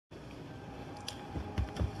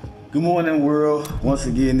Good morning, world. Once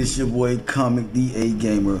again, this your boy Comic DA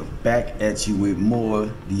Gamer back at you with more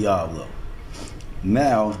Diablo.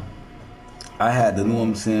 Now, I had to,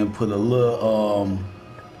 put a little,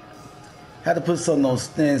 had to put something on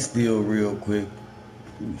standstill real quick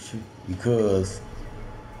because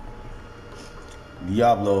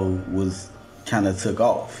Diablo was kind of took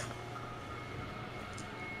off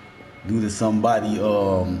due to somebody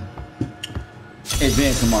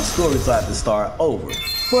advancing my story, so I had to start over.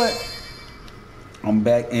 But I'm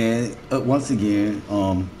back, and once again,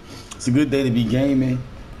 it's a good day to be gaming.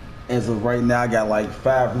 As of right now, I got like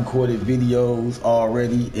 5 recorded videos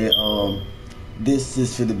already, and this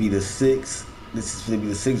is going to be the 6th. This is going to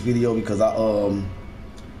be the 6th video because of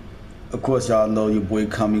course, y'all know your boy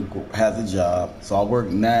Comic has a job, so I work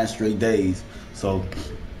 9 straight days, so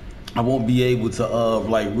I won't be able to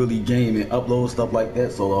like really game and upload stuff like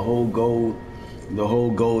that. So the whole goal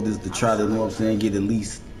is to try to, get at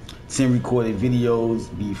least 10 recorded videos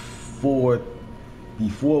before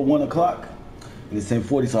 1 o'clock. And it's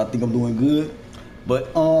 10:40, so I think I'm doing good. But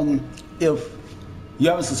if you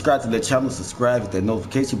haven't subscribed to the channel, subscribe, hit that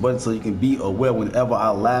notification button so you can be aware whenever I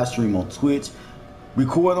live stream on Twitch,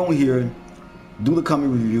 record on here, do the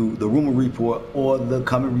comment review, the rumor report, or the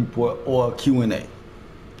comment report, or Q&A.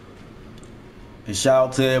 And shout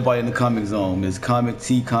out to everybody in the comic zone. Miss Comic,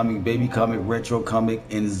 T Comic, Baby Comic, Retro Comic,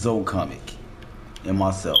 and Zoe Comic, and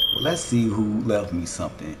myself. Well, let's see who left me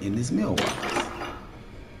something in this mailbox.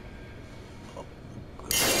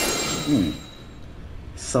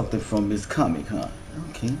 Something from Miss Comic, huh?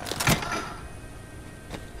 Okay.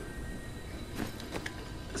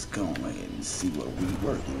 Let's go ahead and see what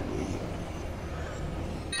we're working with.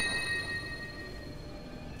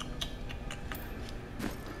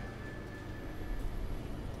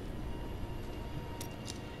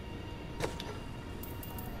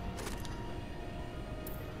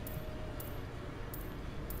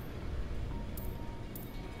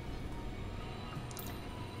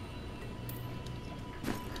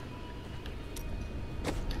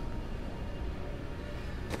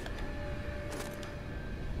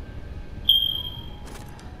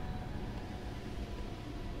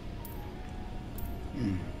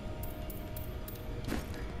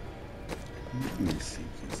 Let me see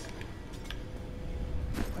this.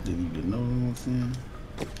 I didn't even know, what I'm saying.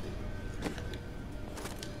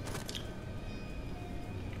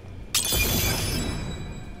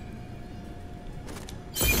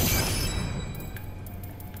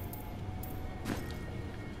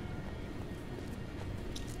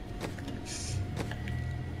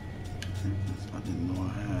 I didn't know I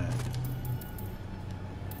had.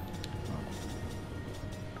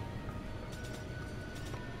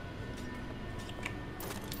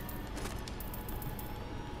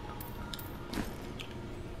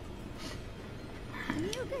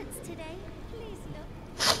 Today, please look.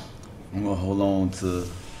 I'm gonna hold on to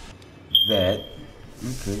that.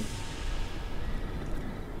 Okay.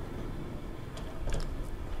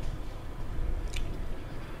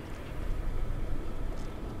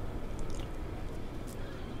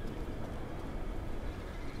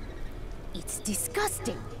 It's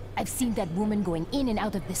disgusting. I've seen that woman going in and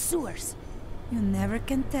out of the sewers. You never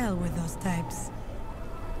can tell with those types.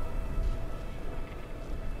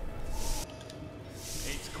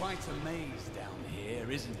 It's quite a maze down here,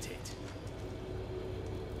 isn't it?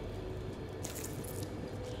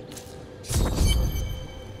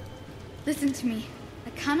 Listen to me.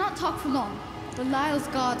 I cannot talk for long. Belial's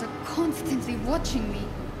guards are constantly watching me.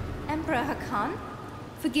 Emperor Hakan?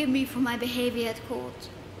 Forgive me for my behavior at court.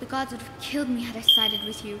 The gods would have killed me had I sided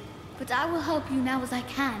with you. But I will help you now as I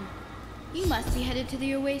can. You must be headed to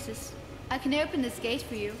the Oasis. I can open this gate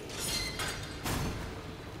for you.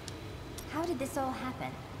 How did this all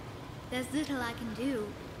happen? There's little I can do.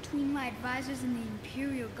 Between my advisors and the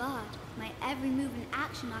Imperial Guard, my every move and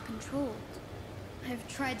action are controlled. I've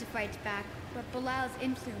tried to fight back, but Belial's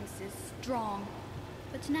influence is strong.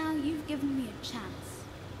 But now you've given me a chance.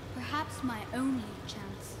 Perhaps my only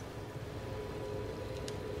chance.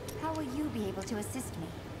 How will you be able to assist me?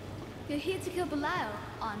 You're here to kill Belial,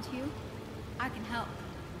 aren't you? I can help.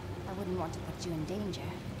 I wouldn't want to put you in danger.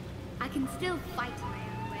 I can still fight my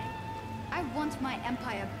own way. I want my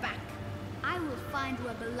empire back. I will find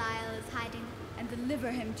where Belial is hiding and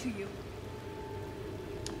deliver him to you.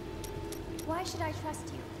 Why should I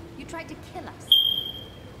trust you? You tried to kill us.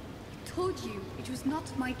 I told you it was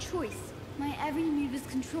not my choice. My every move is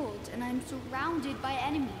controlled and I'm surrounded by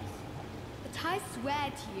enemies. But I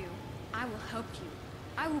swear to you, I will help you.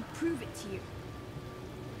 I will prove it to you.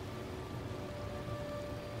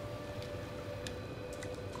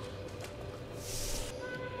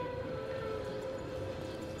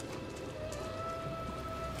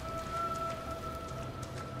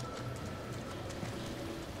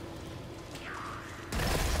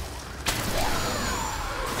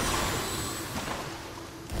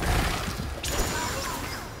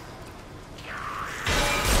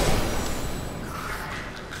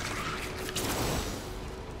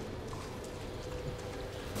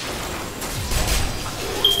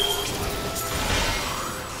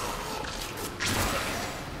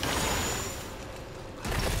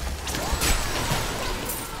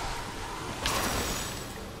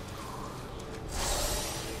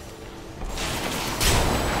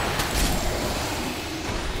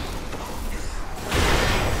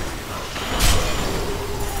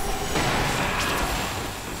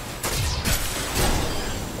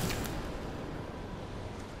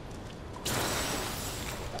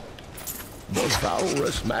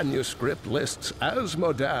 Faurus manuscript lists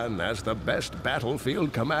Asmodan as the best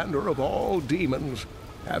battlefield commander of all demons,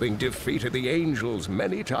 having defeated the angels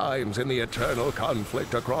many times in the eternal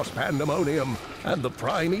conflict across Pandemonium and the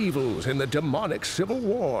prime evils in the demonic civil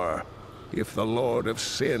war. If the Lord of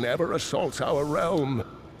Sin ever assaults our realm,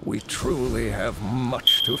 we truly have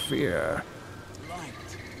much to fear.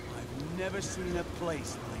 Light. I've never seen a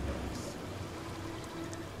place like this.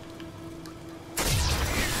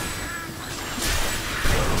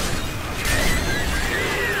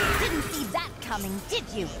 Didn't see that coming, did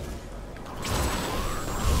you?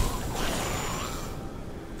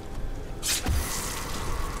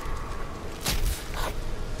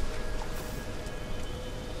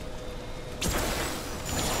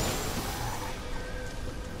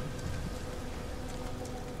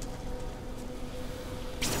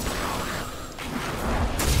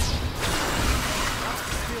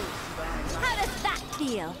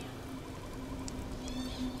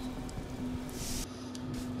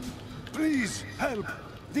 Please, help!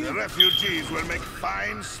 The refugees will make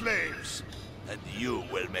fine slaves. And you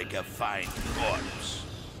will make a fine corpse.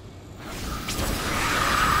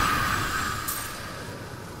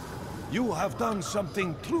 You have done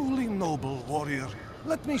something truly noble, warrior.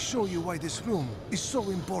 Let me show you why this room is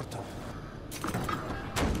so important.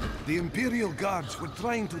 The Imperial Guards were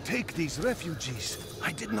trying to take these refugees.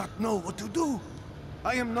 I did not know what to do.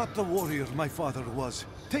 I am not the warrior my father was.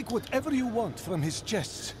 Take whatever you want from his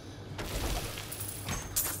chests.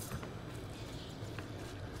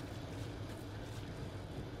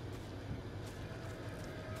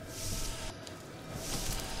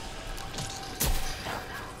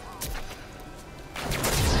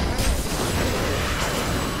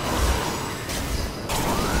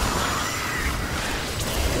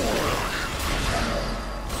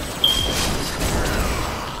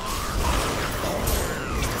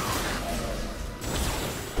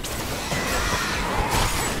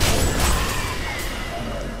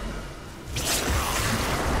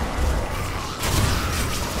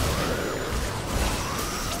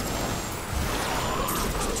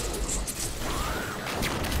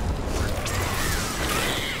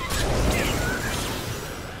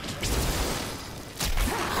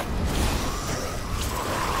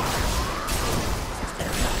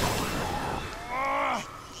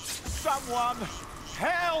 Someone,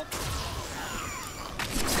 help!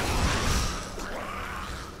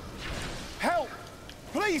 Help!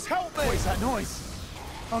 Please help me! What is that noise?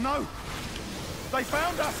 Oh no! They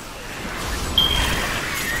found us!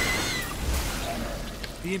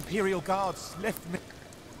 The Imperial Guards left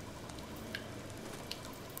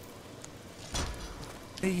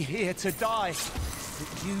me here to die.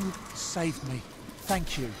 But you saved me.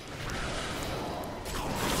 Thank you.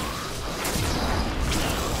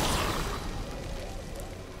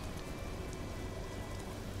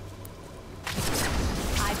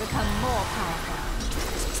 Become more powerful.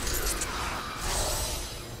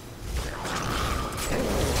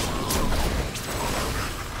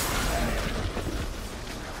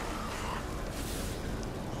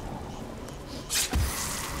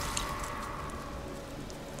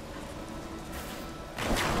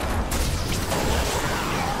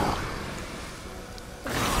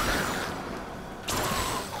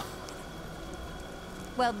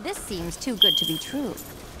 Well, this seems too good to be true.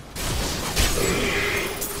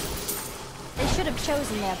 They should have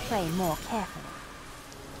chosen their prey more carefully.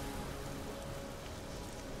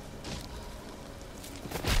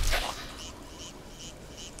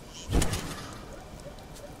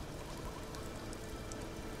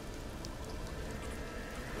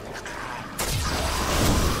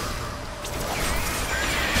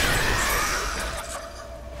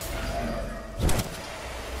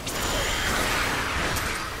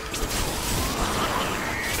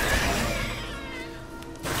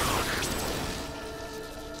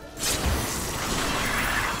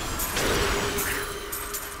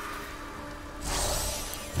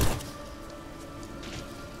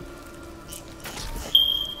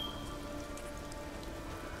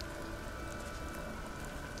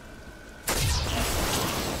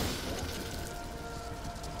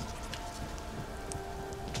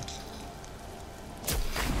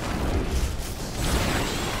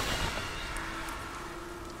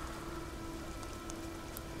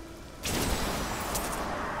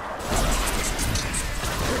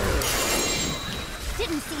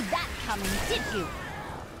 Didn't see that coming, did you?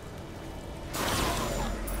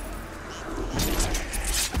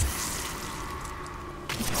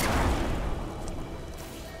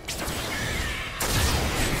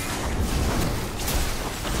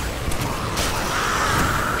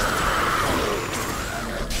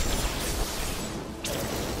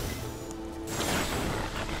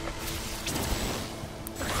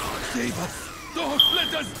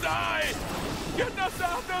 die! Get us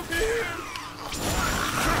out of here!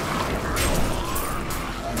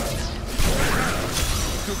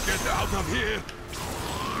 To get out of here!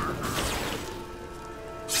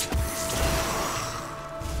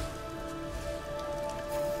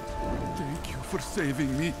 Thank you for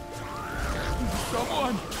saving me.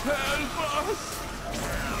 Someone help us!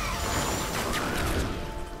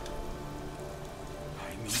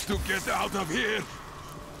 I need to get out of here!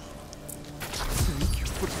 Thank you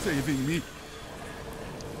for saving me.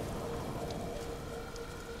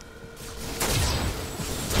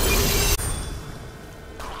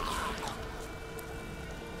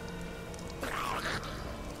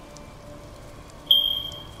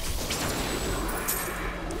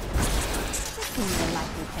 Seems a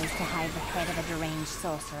likely place to hide the head of a deranged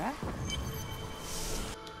sorcerer.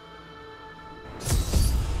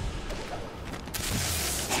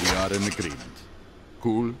 We are in agreement.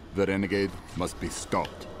 Kul, the renegade, must be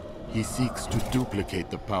stopped. He seeks to duplicate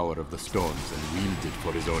the power of the storms and wield it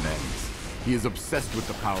for his own ends. He is obsessed with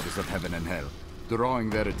the powers of heaven and hell. Drawing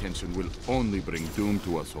their attention will only bring doom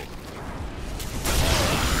to us all.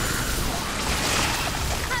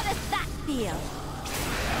 How does that feel?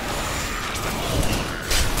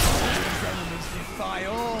 These enemies defy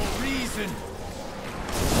all reason.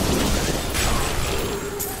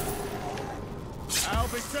 I'll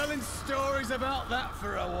be telling stories about that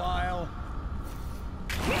for a while.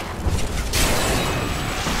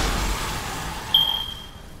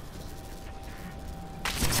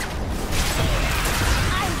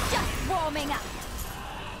 I'm just warming up.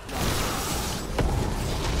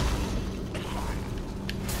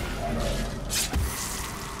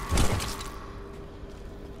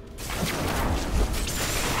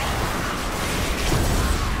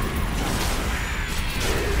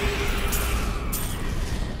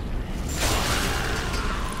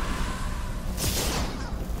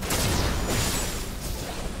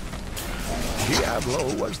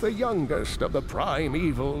 Diablo was the youngest of the prime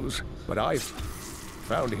evils, but I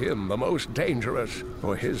found him the most dangerous,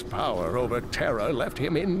 for his power over terror left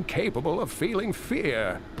him incapable of feeling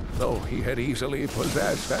fear. Though he had easily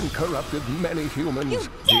possessed and corrupted many humans,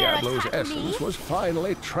 You dare Diablo's attack essence me? was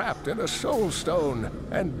finally trapped in a soul stone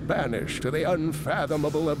and banished to the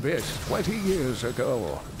unfathomable abyss 20 years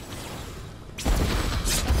ago.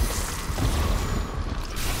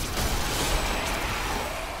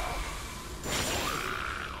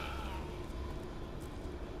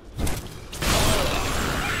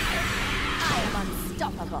 I'm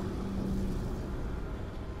unstoppable.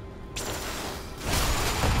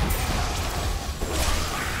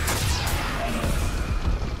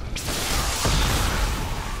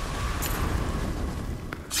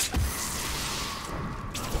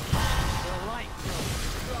 The light grows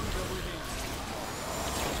stronger within.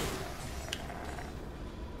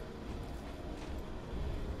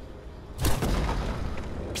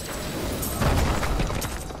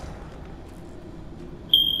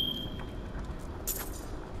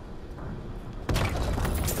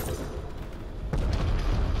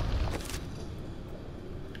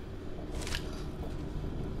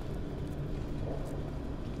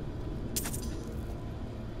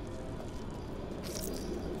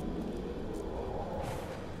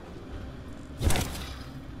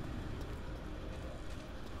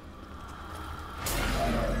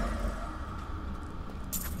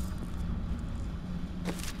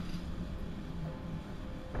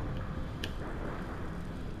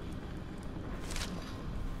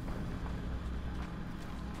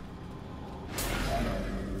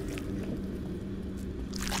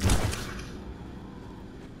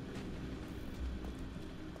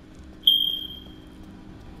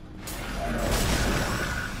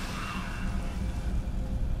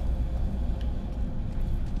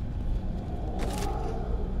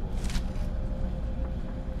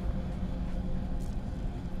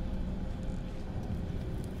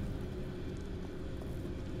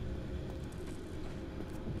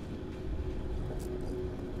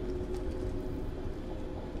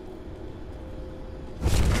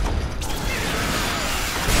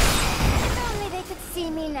 If only they could see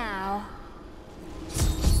me now.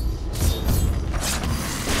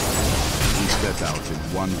 We set out in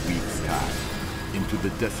 1 week's time, into the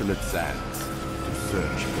desolate sands, to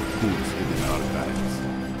search for Kul's hidden artifacts.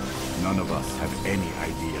 None of us have any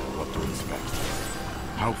idea what to expect.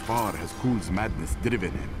 How far has Kul's madness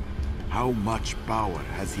driven him? How much power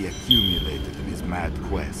has he accumulated in his mad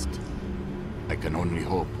quest? I can only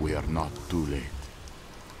hope we are not too late.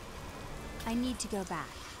 I need to go back.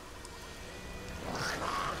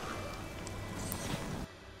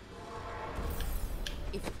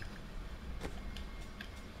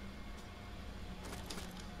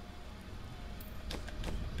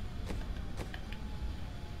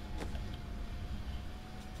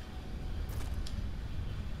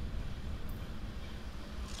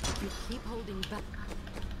 holding back.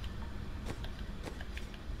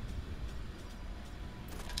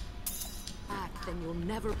 Then you'll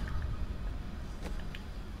never...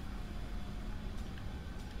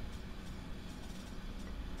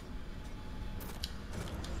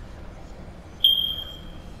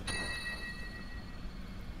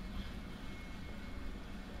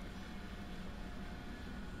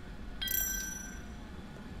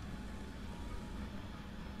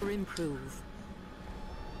 improve.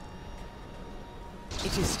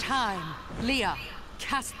 It is time. Leah,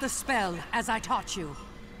 cast the spell as I taught you.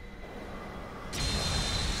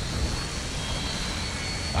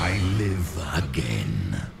 I live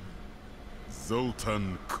again.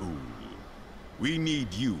 Zoltan Kuhl. We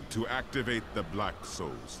need you to activate the Black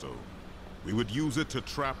Soul Stone. We would use it to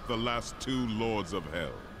trap the last two Lords of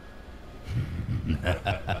Hell.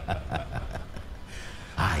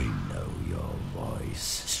 I know your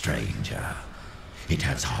voice, stranger. It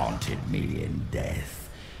has haunted me in death,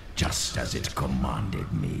 just as it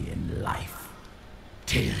commanded me in life.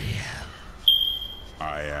 Tyrael.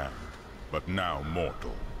 I am, but now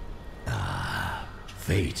mortal. Ah,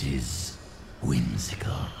 fate is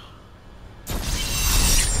whimsical.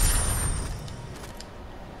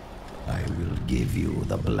 I will give you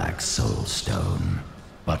the Black Soul Stone,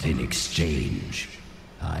 but in exchange,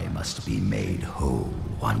 I must be made whole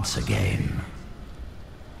once again.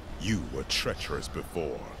 You were treacherous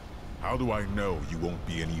before. How do I know you won't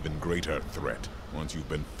be an even greater threat once you've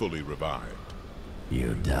been fully revived?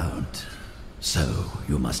 You don't. So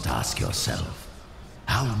you must ask yourself,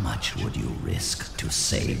 how much would you risk to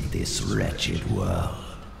save this wretched world?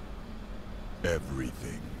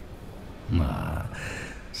 Everything. Ah,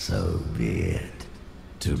 so be it.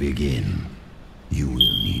 To begin, you will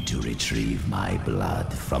need to retrieve my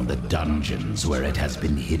blood from the dungeons where it has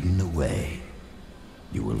been hidden away.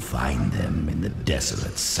 You will find them in the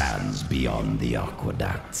desolate sands beyond the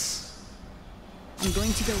aqueducts. I'm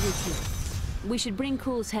going to go with you. We should bring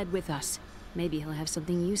Kuhl's head with us. Maybe he'll have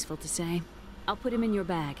something useful to say. I'll put him in your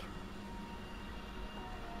bag.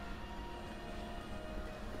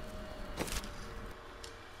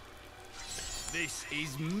 This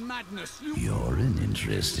is madness. You're an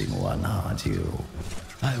interesting one, aren't you?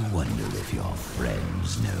 I wonder if your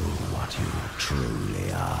friends know what you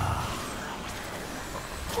truly are.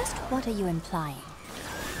 Just what are you implying?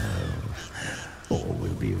 Oh, all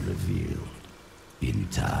will be revealed in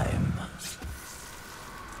time.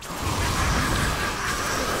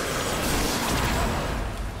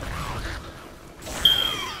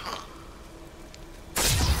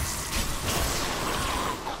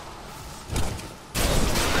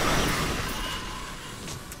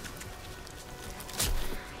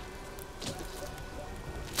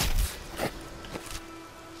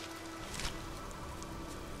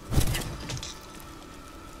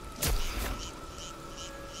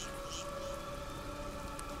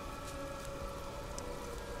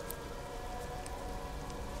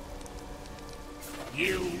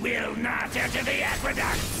 You will not enter the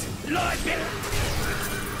aqueducts, Lord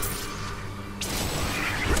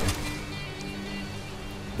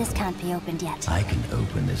This can't be opened yet. I can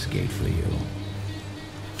open this gate for you.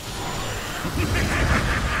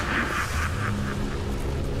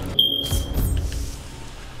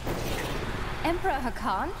 Emperor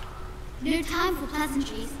Hakan? No time for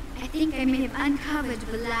pleasantries. I think I may have uncovered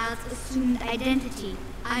Bilal's assumed identity.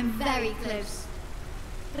 I'm very close.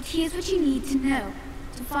 But here's what you need to know.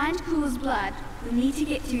 To find Kuhl's blood, we'll need to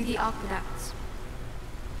get through the aqueducts.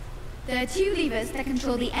 There are two levers that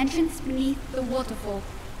control the entrance beneath the waterfall.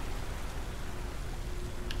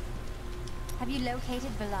 Have you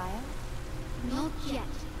located Belial? Not yet,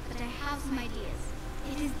 but I have some ideas.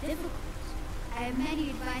 It is difficult. I have many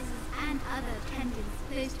advisors and other attendants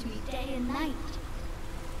close to me day and night.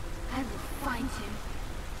 I will find him.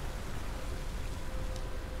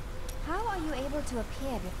 How are you able to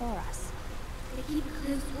appear before us? They keep a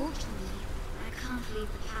close watch on me. I can't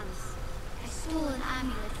leave the palace. I stole an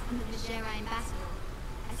amulet from the Betrayer ambassador.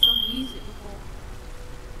 I saw him use it before.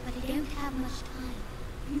 But I don't have much time.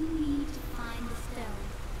 You need to find the stone.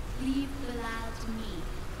 Leave Bilal to me.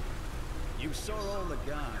 You saw all the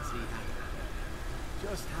guards he had.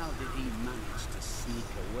 Just how did he manage to sneak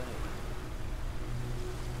away?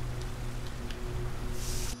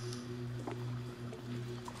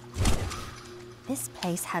 This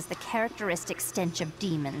place has the characteristic stench of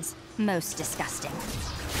demons. Most disgusting.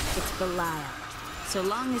 It's Belial. So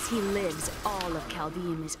long as he lives, all of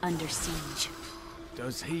Chaldean is under siege.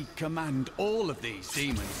 Does he command all of these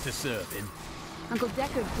demons to serve him? Uncle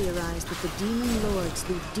Deckard theorized that the demon lords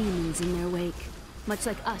leave demons in their wake, much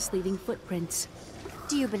like us leaving footprints.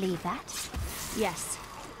 Do you believe that? Yes.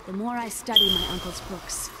 The more I study my uncle's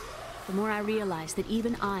books, the more I realize that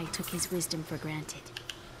even I took his wisdom for granted.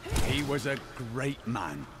 He was a great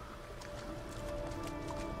man.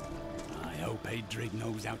 I hope Adrig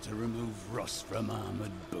knows how to remove rust from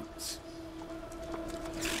armored boots.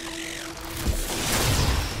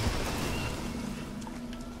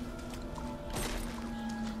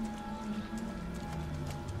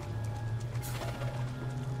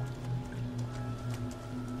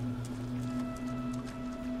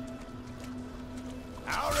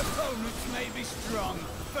 Our opponents may be strong,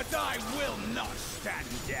 but I will not stand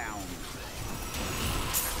down.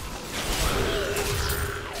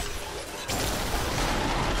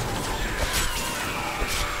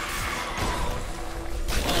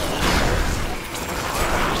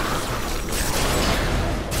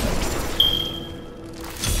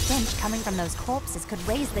 Stench coming from those corpses could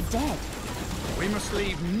raise the dead. We must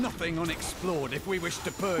leave nothing unexplored if we wish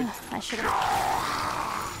to purge. I should have...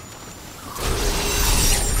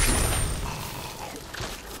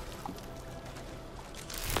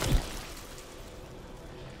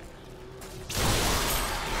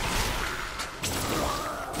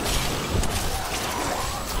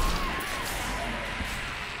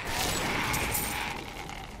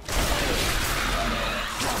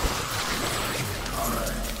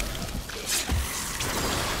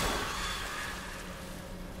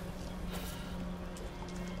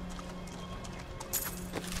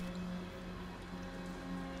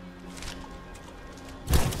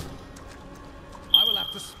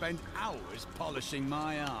 To spend hours polishing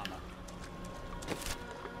my armor.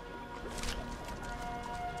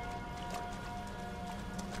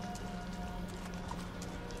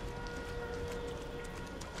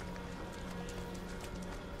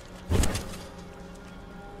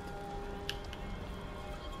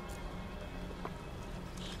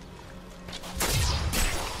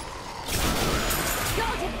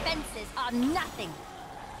 Your defenses are nothing.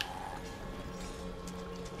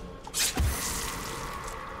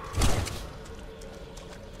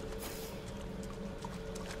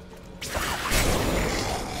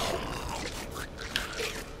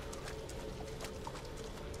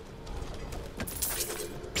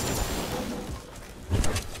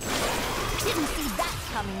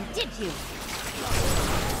 Did you?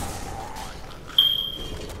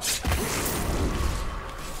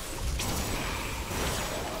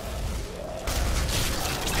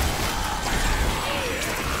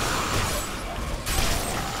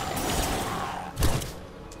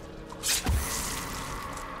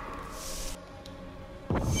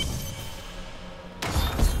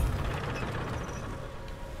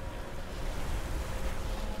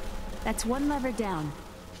 That's one lever down.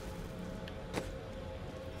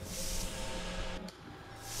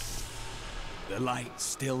 The light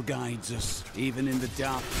still guides us, even in the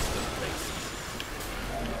darkest of places.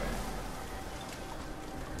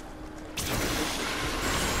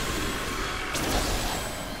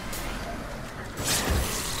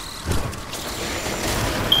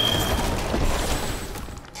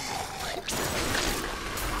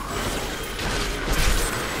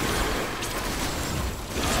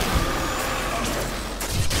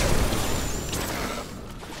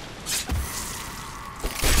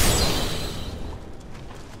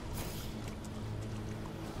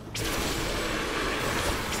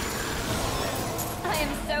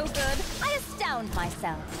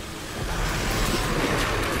 Myself.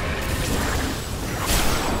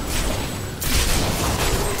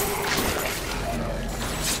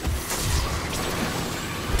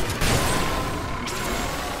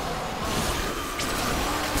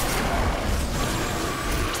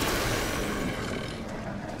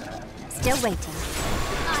 Still waiting.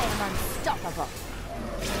 I am unstoppable.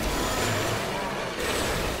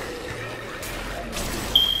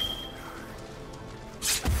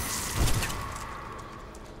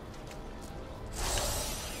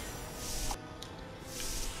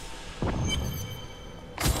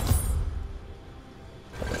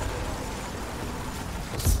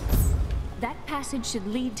 That passage should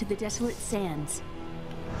lead to the desolate sands.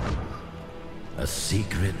 A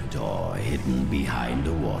secret door hidden behind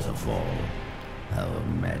a waterfall. How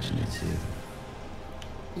imaginative.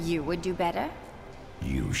 You would do better?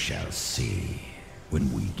 You shall see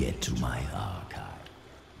when we get to my archive.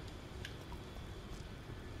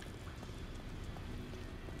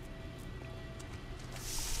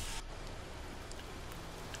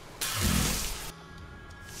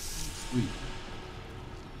 Sweet.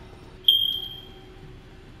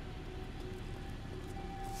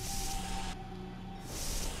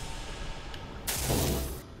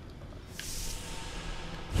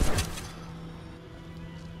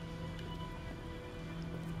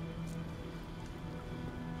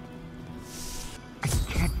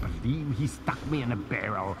 he stuck me in a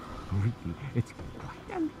barrel. Really, it's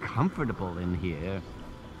quite uncomfortable in here.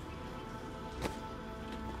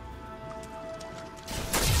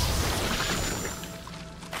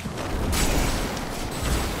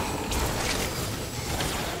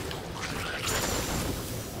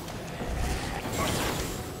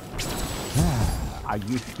 Are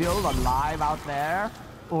you still alive out there?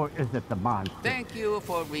 Or is it the monster? Thank you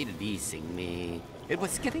for releasing me. It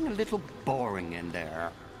was getting a little boring in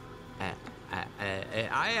there.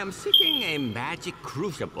 I am seeking a magic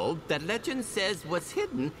crucible that legend says was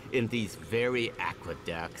hidden in these very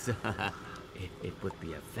aqueducts. It would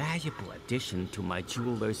be a valuable addition to my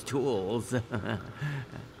jeweler's tools.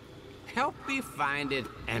 Help me find it,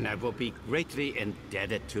 and I will be greatly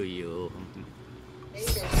indebted to you. Hey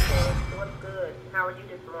there, Ted. What's good? How are you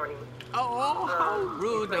this morning? Oh, how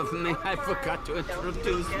rude of me. I forgot to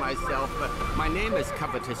introduce myself. My name is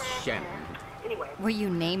Covetous Shen. Anyway, were you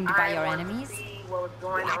named by your enemies? What was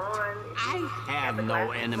going on? I have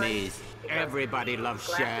no enemies. Everybody loves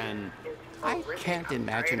Shen. I can't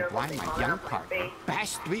imagine why my young partner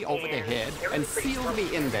bashed me over the head and sealed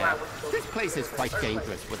me in there. This place is quite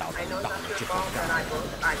dangerous without a knowledgeable guy.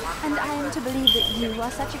 And I am to believe that you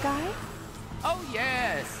are such a guy? Oh,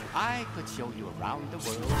 yes. I could show you around the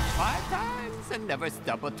world 5 times and never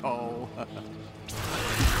stub a toe.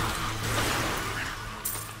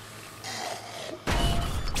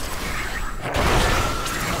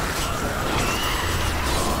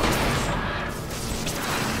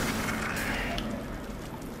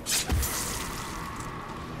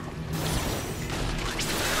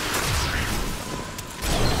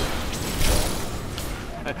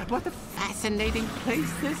 What a fascinating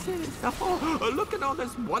place this is. Oh, look at all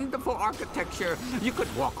this wonderful architecture. You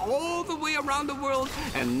could walk all the way around the world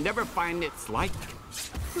and never find its like.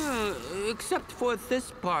 Except for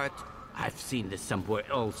this part. I've seen this somewhere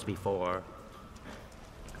else before.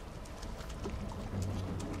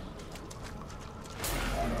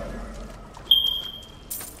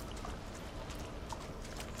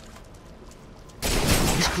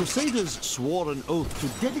 The Crusaders swore an oath to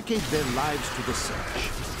dedicate their lives to the search.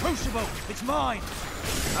 Crucible, it's mine!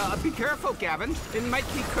 Be careful, Gavin. It might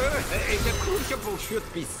be cursed. The crucible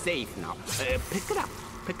should be safe now. Pick it up.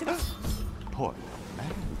 Pick it up. Poor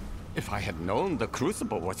man. If I had known the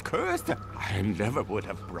crucible was cursed, I never would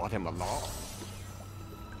have brought him along.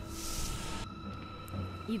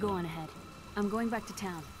 You go on ahead. I'm going back to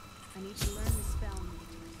town. I need to learn the spell.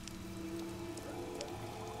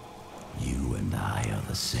 You and I are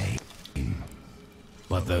the same.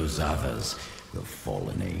 But those others, the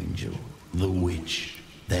fallen angel, the witch,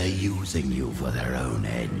 they're using you for their own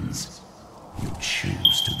ends. You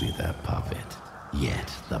choose to be their puppet.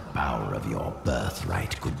 Yet the power of your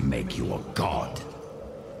birthright could make you a god.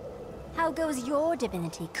 How goes your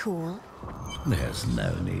divinity, Cool? There's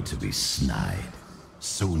no need to be snide.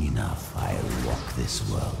 Soon enough, I'll walk this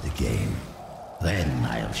world again. Then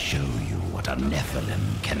I'll show you what a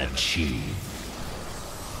Nephilim can achieve.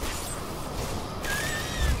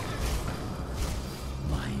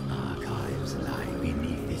 My archives lie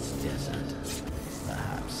beneath this desert.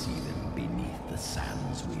 Perhaps even beneath the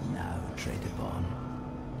sands we now tread upon.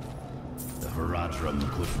 The Horadrim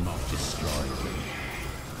could not destroy them.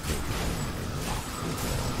 They could only lock the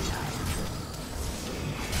world behind them.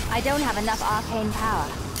 I don't have enough arcane power.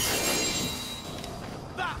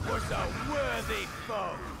 That was a worthy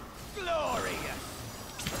foe! Glorious!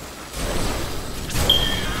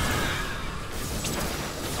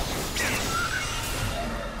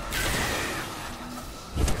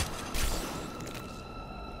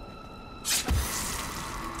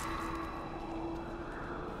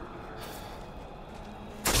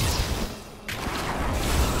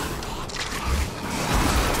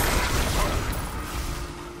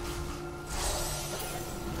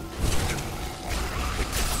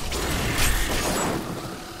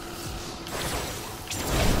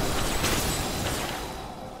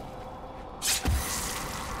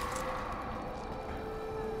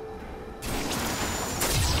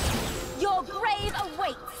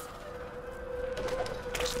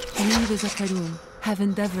 We, the Zakarum, have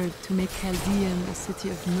endeavored to make Chaldean a city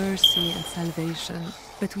of mercy and salvation,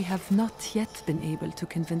 but we have not yet been able to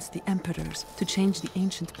convince the emperors to change the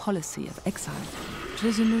ancient policy of exile.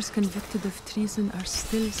 Prisoners convicted of treason are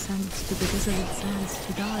still sent to the desolate sands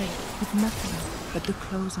to die with nothing but the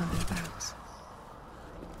clothes on their backs.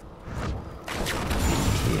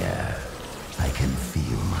 Here, I can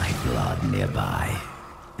feel my blood nearby.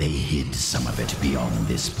 They hid some of it beyond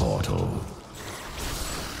this portal.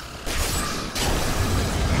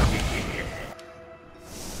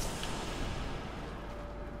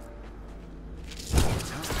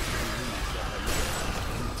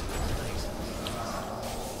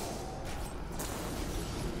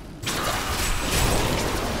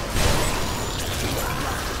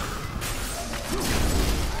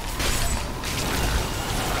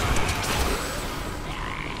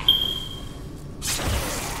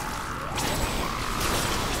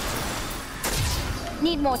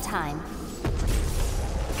 Need more time.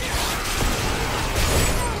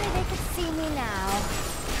 Only they could see me now.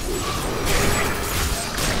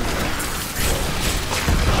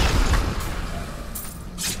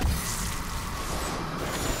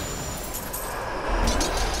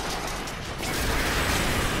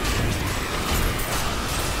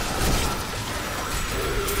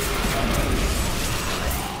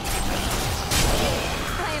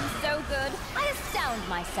 I am so good. I astound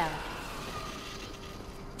myself.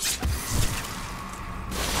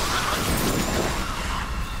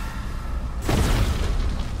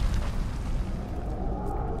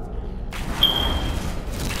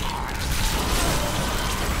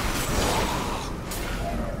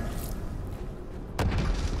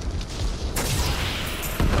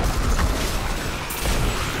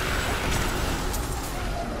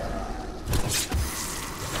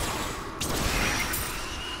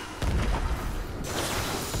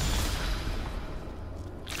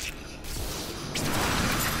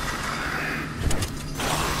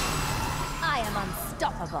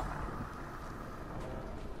 Unstoppable.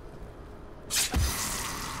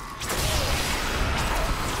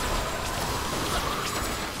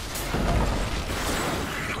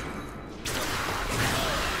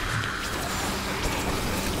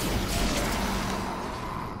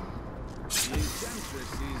 The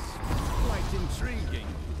Enchantress is quite intriguing.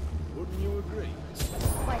 Wouldn't you agree?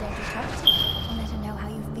 Why don't you talk to her and let her know how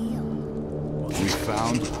you feel? We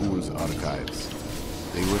found Kuhl's archives.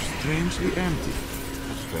 They were strangely empty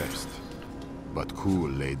at first. But Kuhl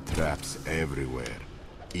laid traps everywhere,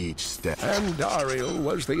 each step. And Dariel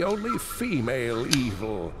was the only female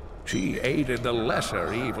evil. She aided the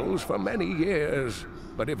lesser evils for many years,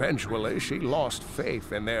 but eventually she lost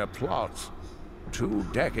faith in their plots. 2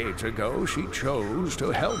 decades ago, she chose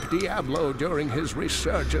to help Diablo during his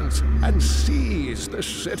resurgence and seize the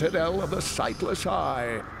citadel of the Sightless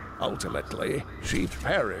Eye. Ultimately, she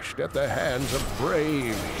perished at the hands of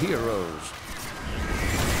brave heroes.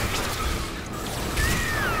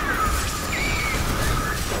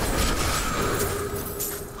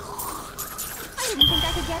 I didn't think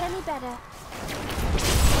I could get any better.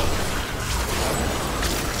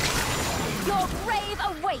 Your grave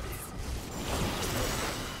awaits!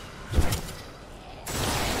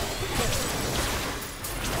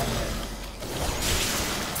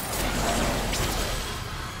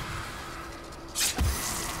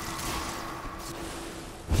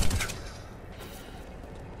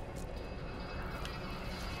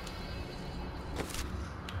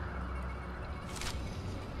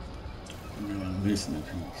 Listen in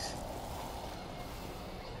peace.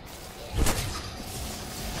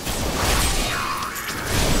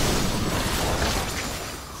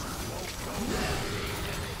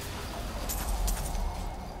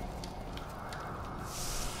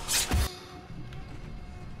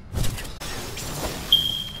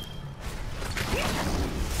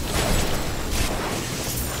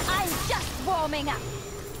 I'm just warming up.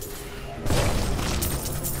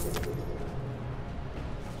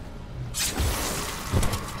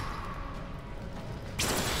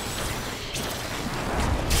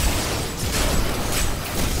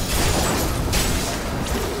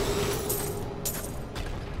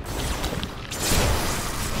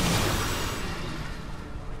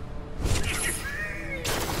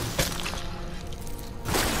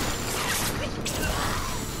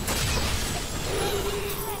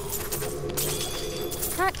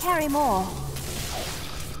 Can't carry more.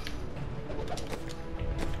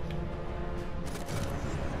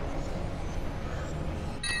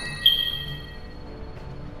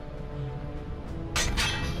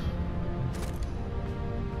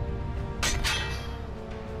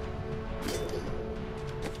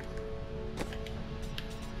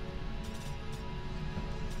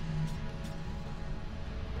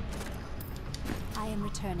 I am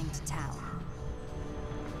returning to town.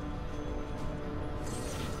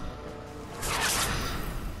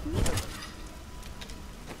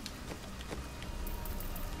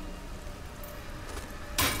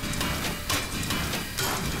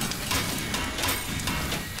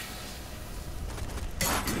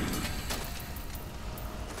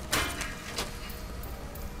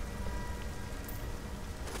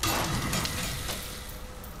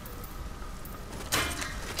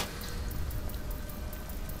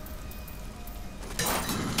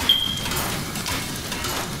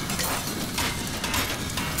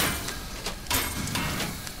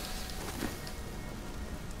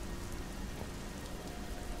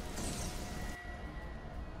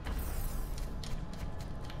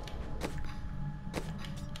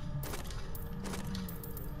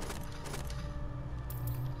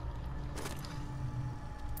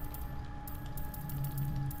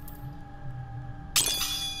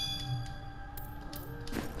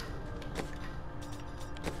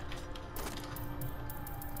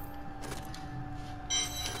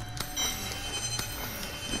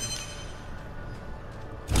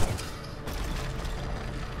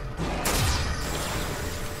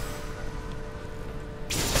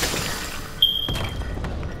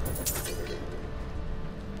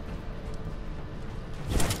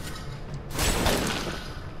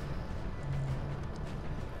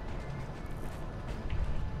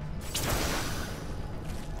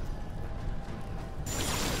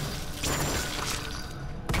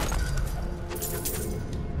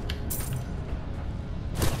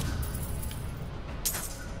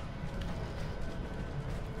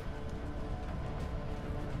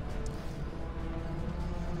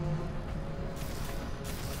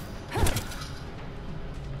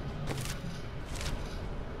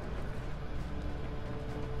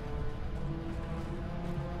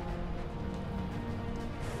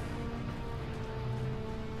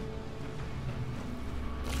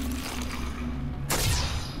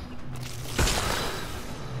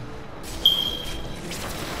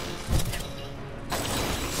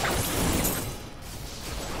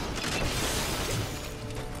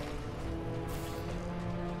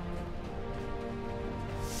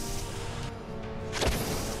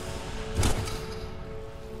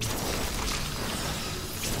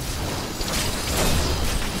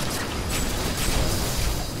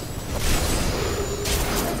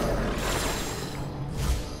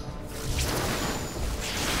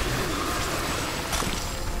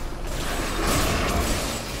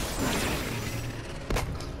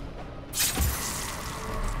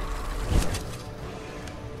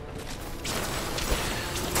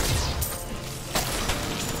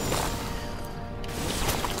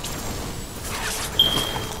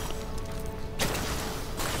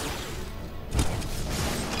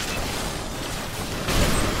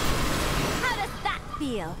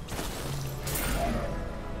 steel.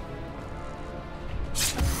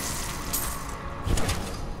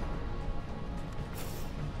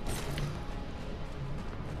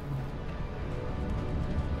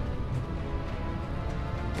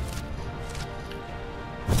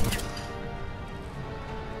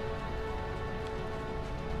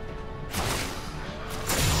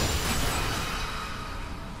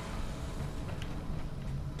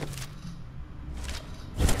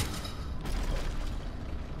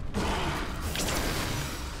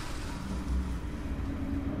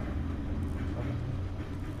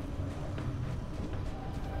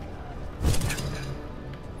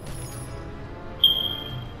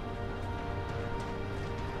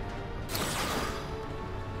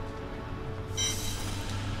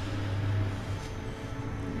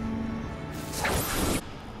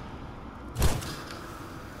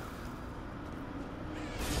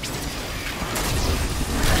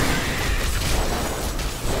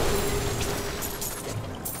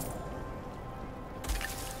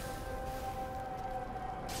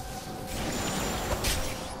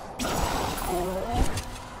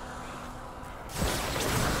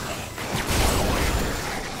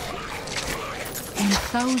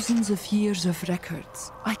 Thousands of years of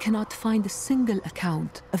records, I cannot find a single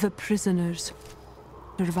account of a prisoner's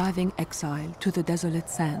surviving exile to the desolate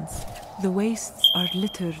sands. The wastes are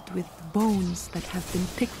littered with bones that have been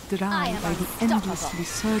picked dry by the endlessly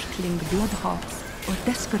circling bloodhawks or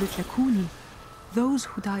desperate Lakuni. Those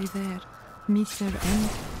who die there meet their end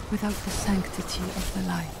without the sanctity of the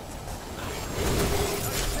light.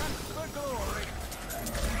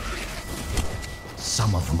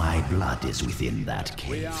 Some of my blood is within that cave.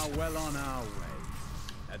 We are well on our way.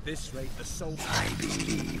 At this rate, the soul... I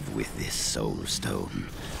believe with this soul stone,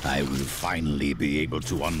 I will finally be able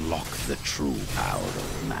to unlock the true power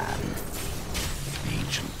of man. In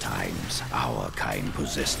ancient times, our kind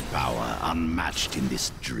possessed power unmatched in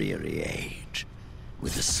this dreary age.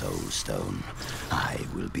 With the soul stone, I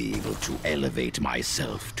will be able to elevate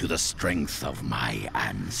myself to the strength of my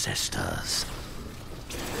ancestors.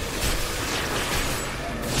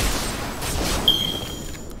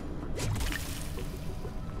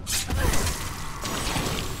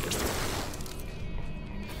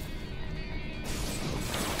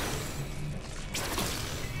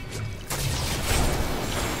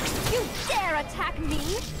 Attack me?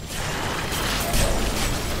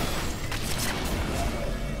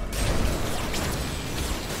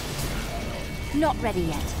 Not ready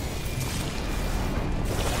yet.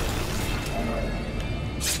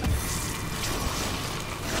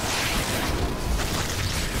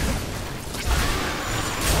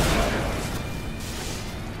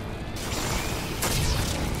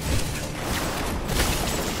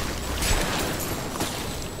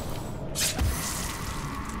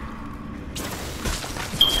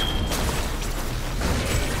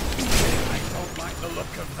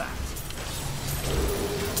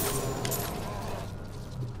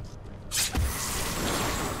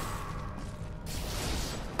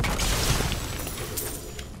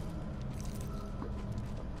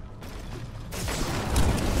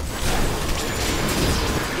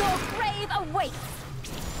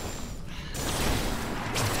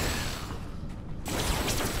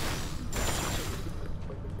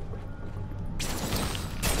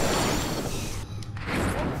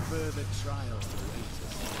 Further trials await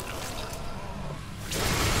us.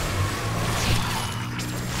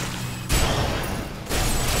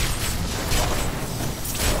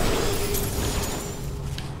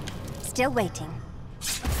 Still waiting.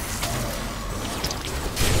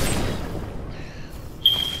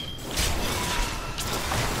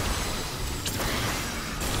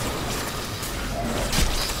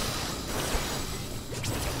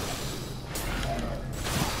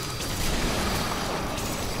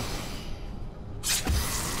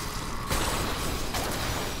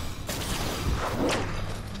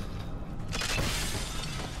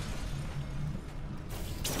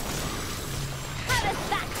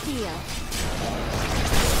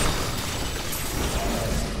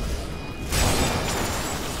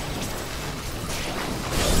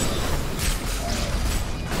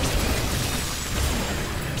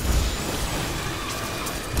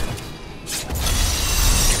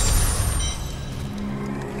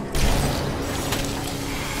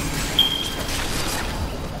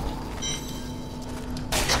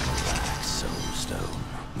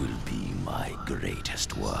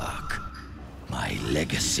 Greatest work, my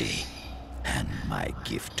legacy, and my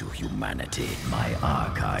gift to humanity. My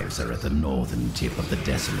archives are at the northern tip of the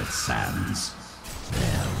desolate sands.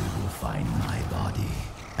 There we will find my body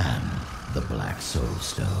and the Black Soul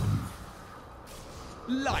Stone.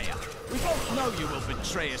 Liar! We both know you will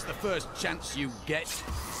betray us the first chance you get.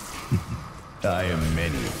 I am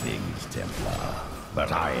many things, Templar,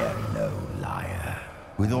 but I am no liar.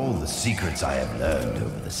 With all the secrets I have learned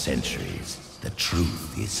over the centuries, the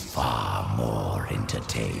truth is far more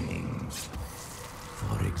entertaining.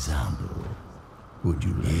 For example,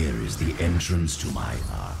 here is the entrance to my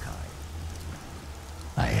archive.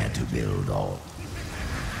 I had to build all...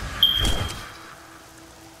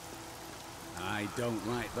 I don't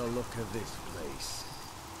like the look of this place.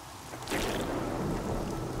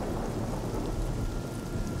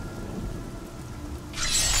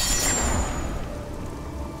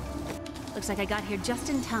 Looks like I got here just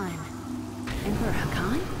in time. Emperor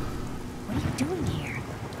Hakan? What are you doing here?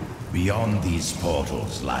 Beyond these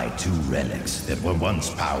portals lie two relics that were once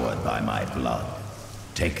powered by my blood.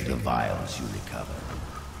 Take the vials you recover.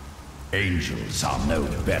 Angels are no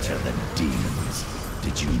better than demons.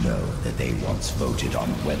 Did you know that they once voted on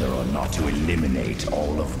whether or not to eliminate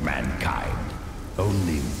all of mankind?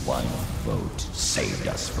 Only one vote saved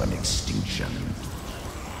us from extinction.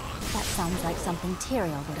 That sounds like something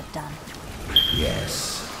Tyrael would have done.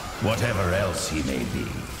 Yes. Whatever else he may be,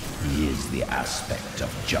 he is the aspect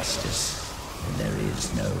of justice. And there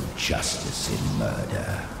is no justice in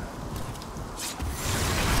murder.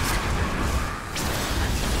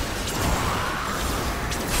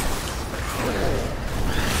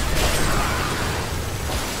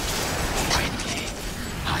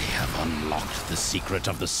 Unlocked the secret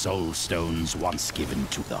of the soul stones once given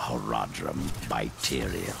to the Horadrim by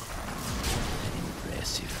Tyrael. An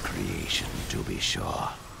impressive creation, to be sure,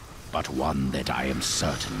 but one that I am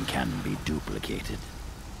certain can be duplicated.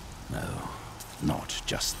 No, not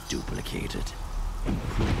just duplicated,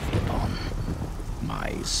 improved upon.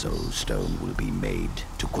 My soul stone will be made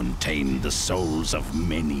to contain the souls of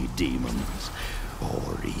many demons,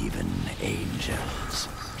 or even angels.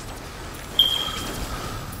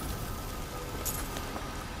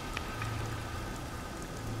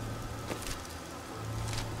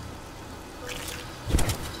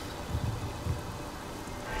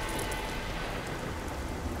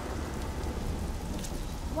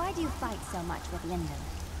 Why do you fight so much with Linden?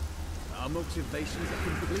 Our motivations are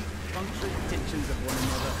complete contradictions of one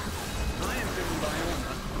another. I am driven by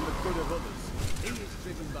honor and the good of others. He is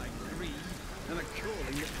driven by greed and a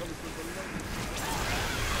calling that comes from below.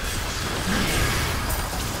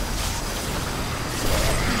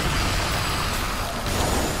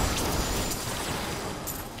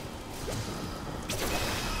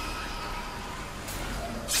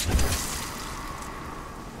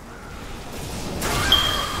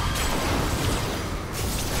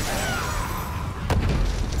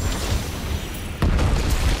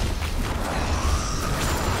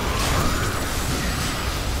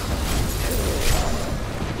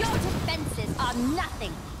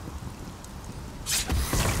 Nothing.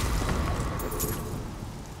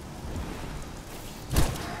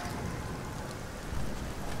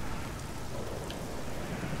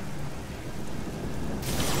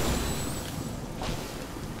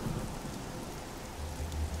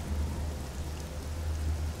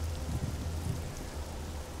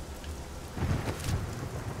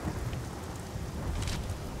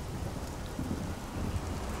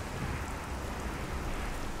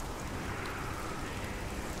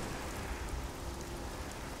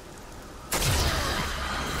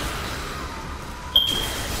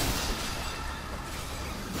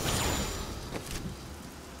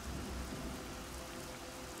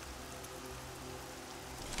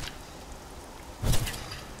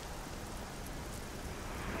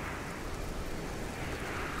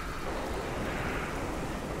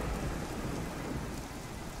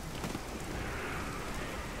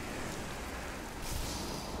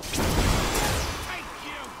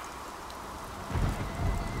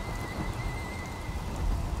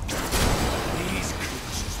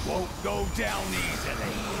 Won't go down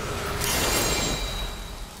easily.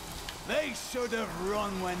 They should have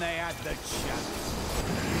run when they had the chance.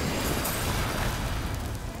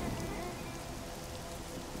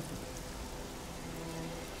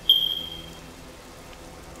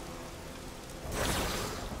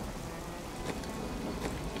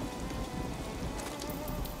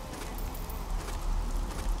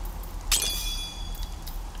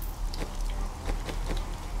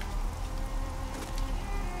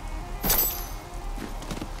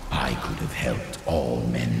 Helped all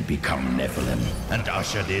men become Nephilim and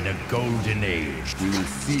ushered in a golden age. We will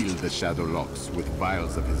seal the Shadow Locks with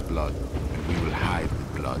vials of his blood, and we will hide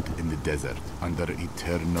the blood in the desert under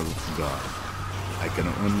eternal guard. I can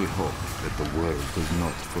only hope that the world does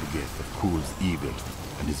not forget of Kul's evil,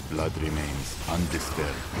 and his blood remains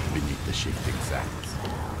undisturbed beneath the shifting sands.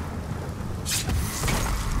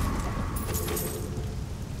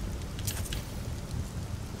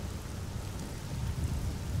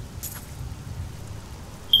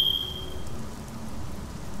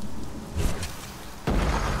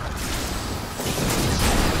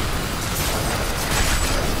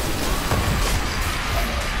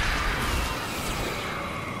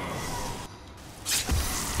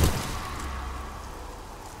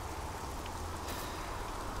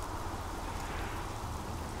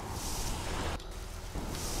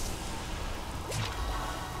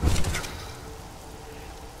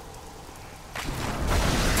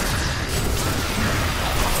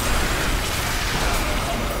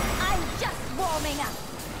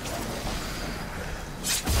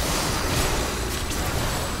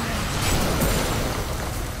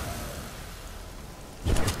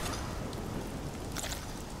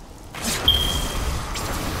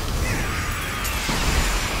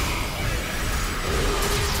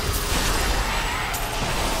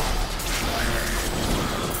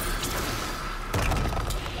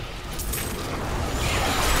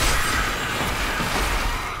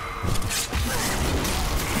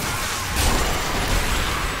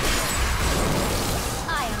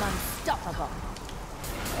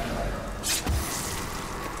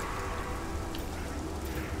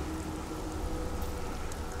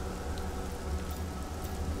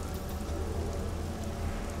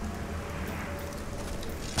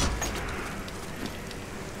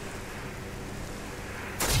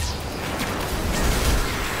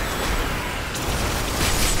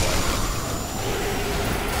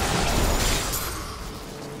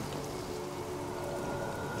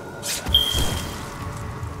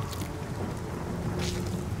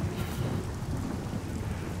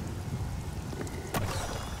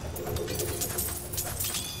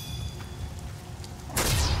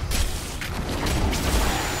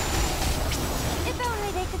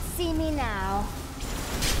 See me now.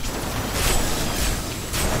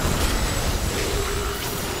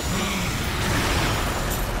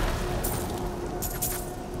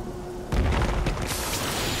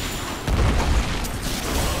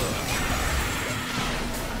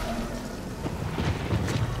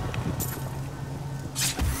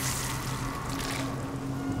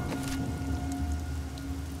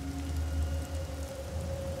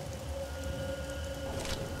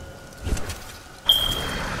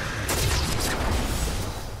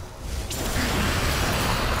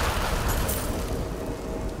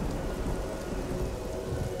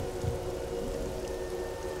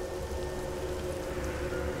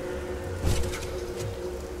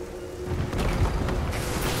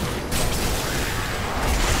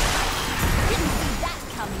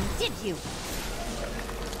 You.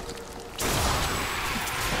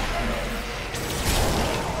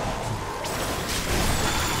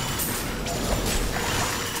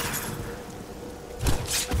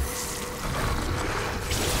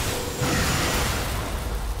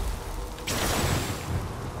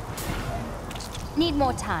 Need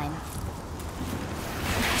more time.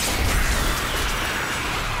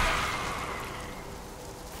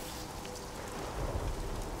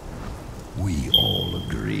 We all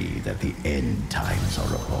agree that the end times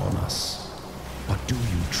are upon us. But do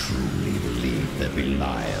you truly believe that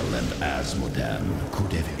Belial and Asmodan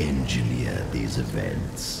could have engineered these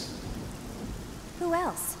events? Who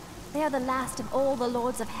else? They are the last of all the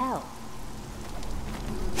Lords of Hell.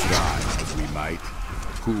 Try as we might,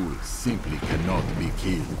 Kul simply cannot be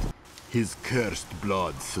killed. His cursed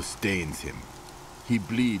blood sustains him. He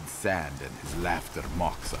bleeds sand and his laughter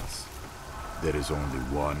mocks us. There is only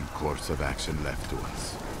one course of action left to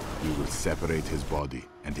us. We will separate his body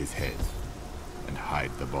and his head, and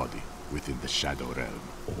hide the body within the Shadow Realm.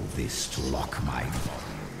 All this to lock my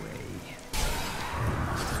body away. They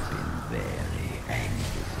must have been very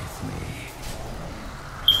angry with me.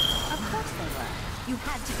 Of course they were. You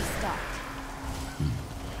had to be stopped.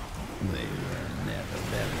 They were never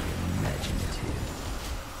very imaginative.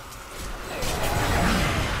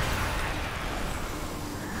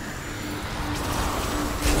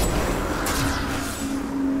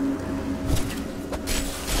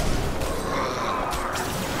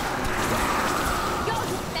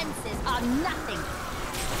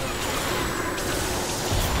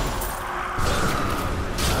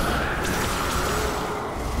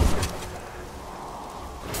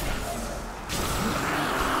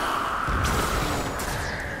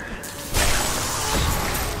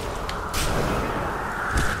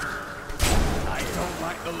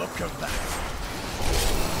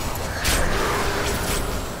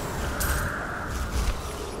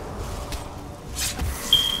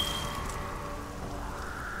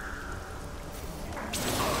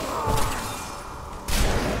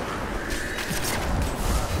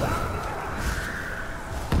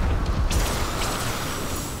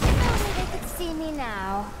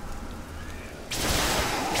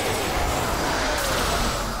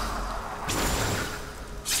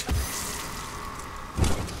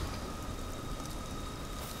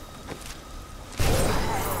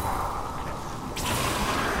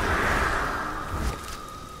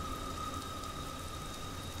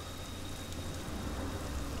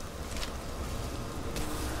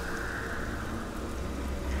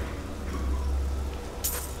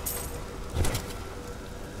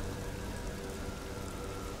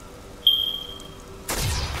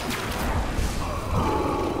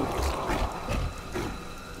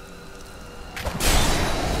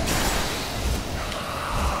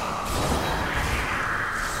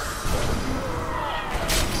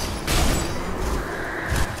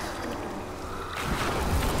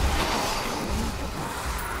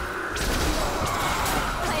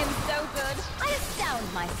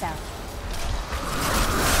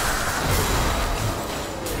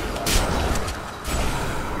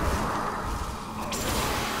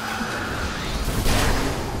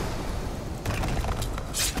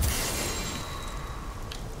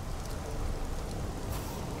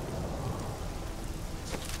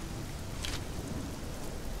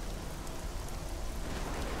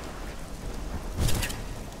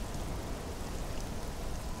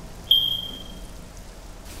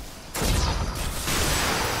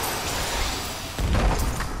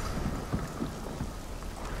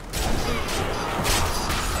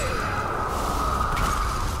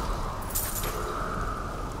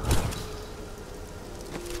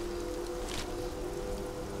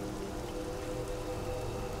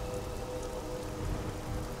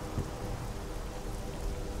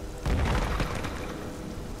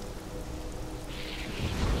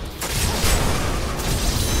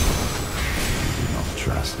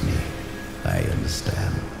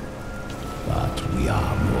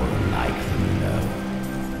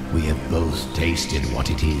 both tasted what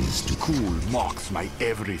it is to Cool mocks my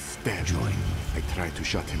every step. join. I try to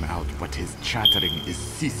shut him out, but his chattering is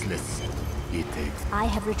ceaseless. He takes... I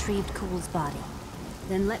have retrieved Cool's body.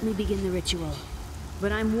 Then let me begin the ritual.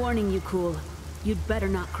 But I'm warning you, Cool. You'd better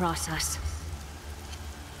not cross us.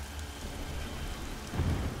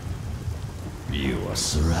 You are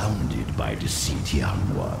surrounded by deceit,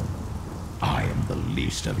 young one. I am the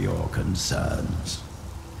least of your concerns.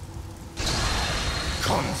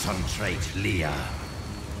 Concentrate, Leah.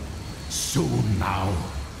 Soon now.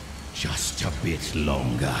 Just a bit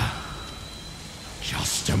longer.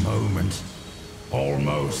 Just a moment.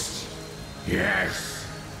 Almost. Yes.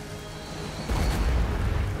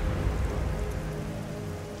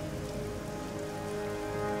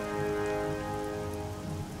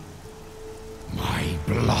 My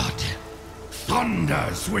blood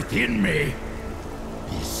thunders within me.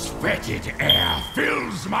 This fetid air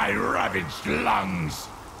fills my ravaged lungs.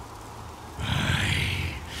 I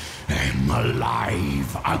am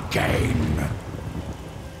alive again.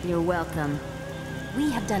 You're welcome.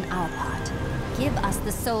 We have done our part. Give us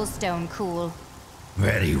the Soul Stone, Cool.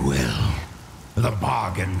 Very well. The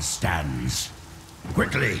bargain stands.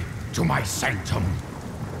 Quickly, to my sanctum.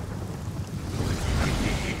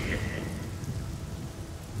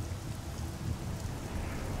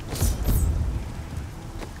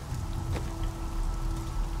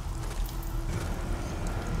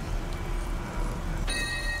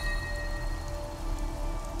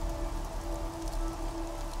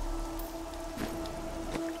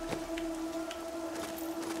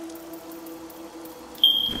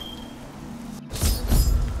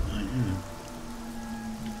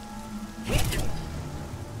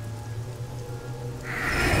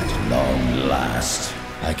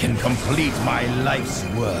 I can complete my life's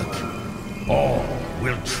work. All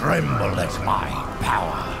will tremble at my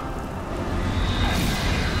power.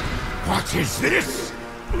 What is this?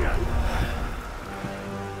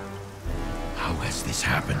 How has this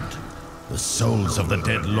happened? The souls of the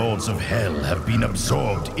dead lords of hell have been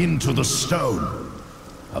absorbed into the stone.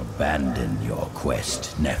 Abandon your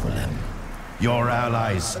quest, Nephilim. Your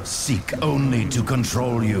allies seek only to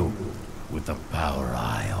control you. With the power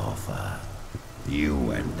I offer, you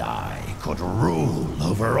and I could rule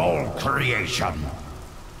over all creation.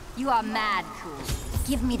 You are mad, Cool.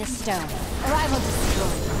 Give me the stone, or I will destroy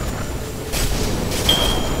you.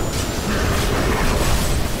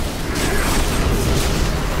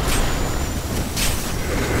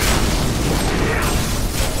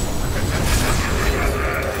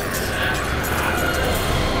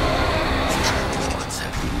 What's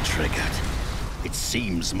have been triggered? It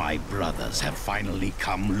seems my brothers have finally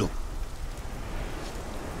come look.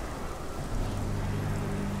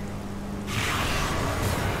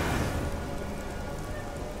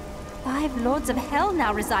 5 lords of hell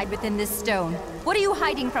now reside within this stone. What are you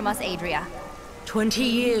hiding from us, Adria? 20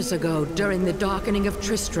 years ago, during the darkening of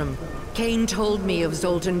Tristram, Cain told me of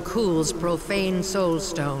Zoltan Kuhl's profane soul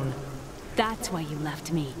stone. That's why you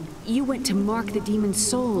left me. You went to mark the demon's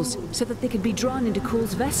souls so that they could be drawn into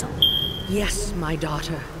Kuhl's vessel. Yes, my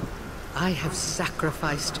daughter. I have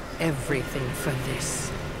sacrificed everything for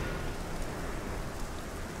this.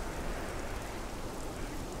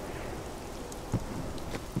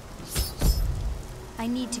 I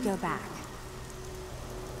need to go back.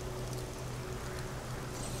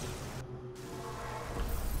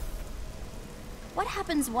 What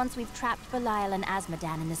happens once we've trapped Belial and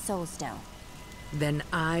Azmodan in the Soul Stone? Then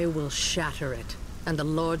I will shatter it, and the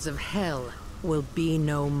lords of hell will be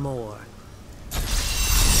no more.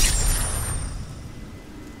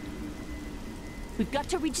 We've got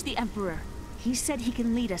to reach the Emperor. He said he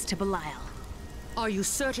can lead us to Belial. Are you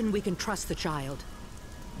certain we can trust the child?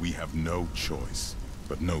 We have no choice.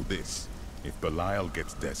 But know this, if Belial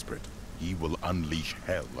gets desperate, he will unleash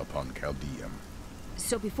hell upon Chaldeum.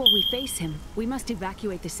 So before we face him, we must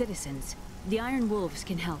evacuate the citizens. The Iron Wolves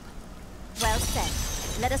can help. Well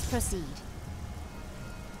said. Let us proceed.